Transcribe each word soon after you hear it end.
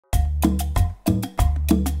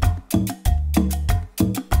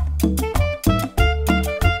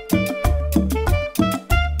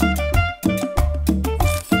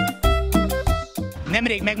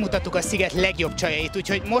Nemrég megmutattuk a sziget legjobb csajait,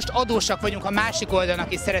 úgyhogy most adósak vagyunk a másik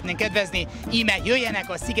oldalnak, és szeretnénk kedvezni. Íme jöjjenek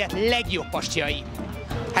a sziget legjobb pastjai.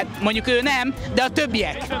 Hát mondjuk ő nem, de a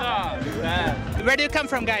többiek. Where do you come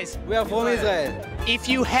from, guys? We are from Israel. If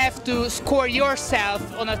you have to score yourself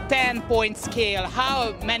on a 10-point scale,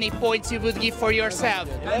 how many points you would give for yourself?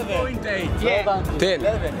 11.8. Yeah. 10.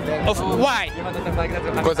 Why?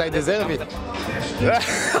 Because I deserve it.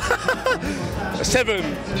 7.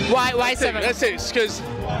 Why 7? That's it, because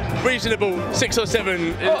reasonable 6 or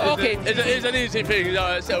 7 okay. is an easy thing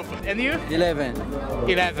itself. And you? 11.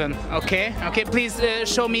 11. Okay. Okay. Please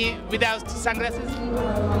show me without sunglasses.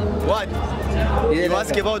 What? You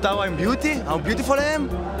ask about how I'm beautiful I am?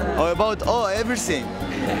 Or about everything?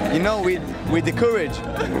 You know, with the courage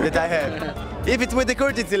that I have. If it's with the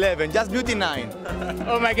courage, it's 11. Just beauty, 9.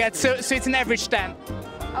 Oh my God! So it's an average 10.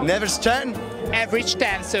 Never stand? Average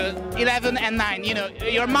 10. So 11 and 9. You know,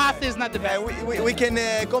 your math is not the best. We can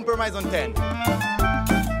compromise on 10.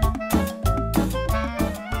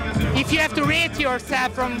 If you have to rate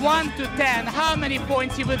yourself from 1 to 10, how many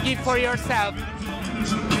points you would give for yourself?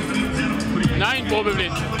 9 probably.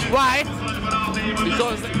 Why?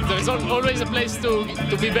 Because there's always a place to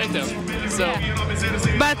be better. So.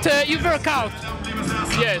 Yeah. But you work out.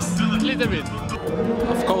 Yes, a little bit.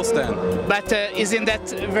 Of course 10. But isn't that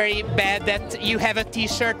very bad that you have a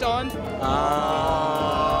t-shirt on?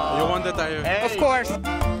 You want that I... Of course.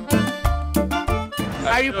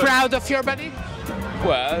 Are you proud of your body?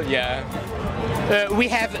 Well, yeah. We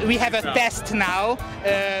have a test now.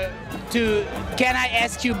 Can I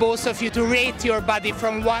ask you both of you to rate your body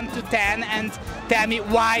from 1 to 10 and tell me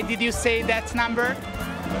why did you say that number?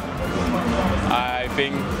 I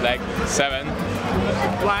think like 7.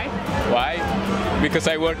 Why? Why? Because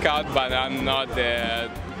I work out, but I'm not the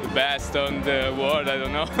best on the world, I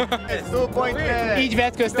don't know. Így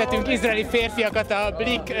vetköztetünk izraeli férfiakat a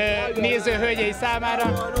Blikk néző hölgyei számára.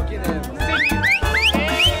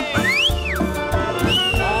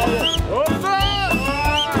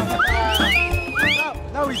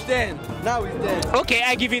 Now it's 10. Now it's 10. Okay,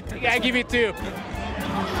 I give it to you.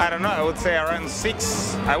 I don't know, I would say around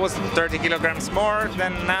 6. I was 30 kilograms more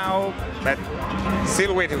than now, but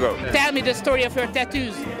still way to go. Tell me the story of your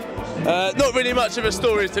tattoos. Not really much of a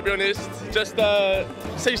story, to be honest. Just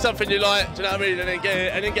see something you like, do you know what I mean, and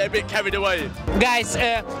then get a bit carried away. Guys,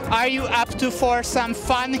 are you up to for some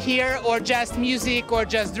fun here, or just music, or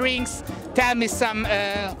just drinks? Tell me some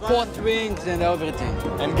Hot drinks and everything.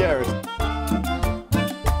 And girls.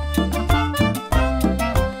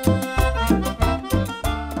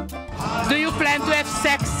 Do you plan to have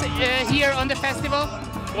sex here on the festival?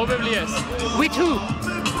 Probably yes. With who?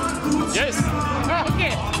 Yes.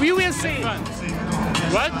 Okay, we will see.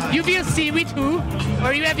 What? You will see with who,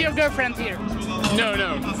 or you have your girlfriend here? No,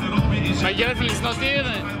 no. My girlfriend is not here.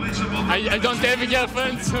 I don't have a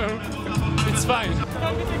girlfriend, so it's fine.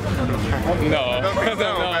 No.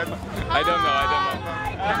 I don't know.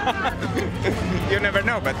 You never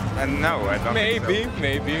know, but no, I don't Maybe, think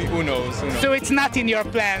maybe. Who knows? So it's not in your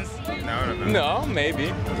plans? so. No. No,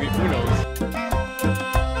 maybe. Who knows?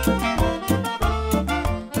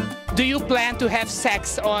 Do you plan to have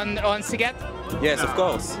sex on Sziget? Yes, of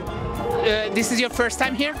course. This is your first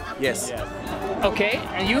time here? Yes. Okay,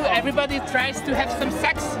 and you, everybody tries to have some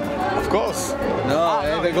sex? Of course. No, I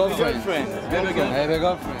have a girlfriend. I have a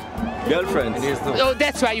girlfriend. Girlfriend. Oh,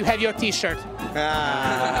 that's why you have your t-shirt.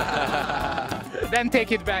 Then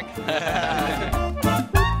take it back.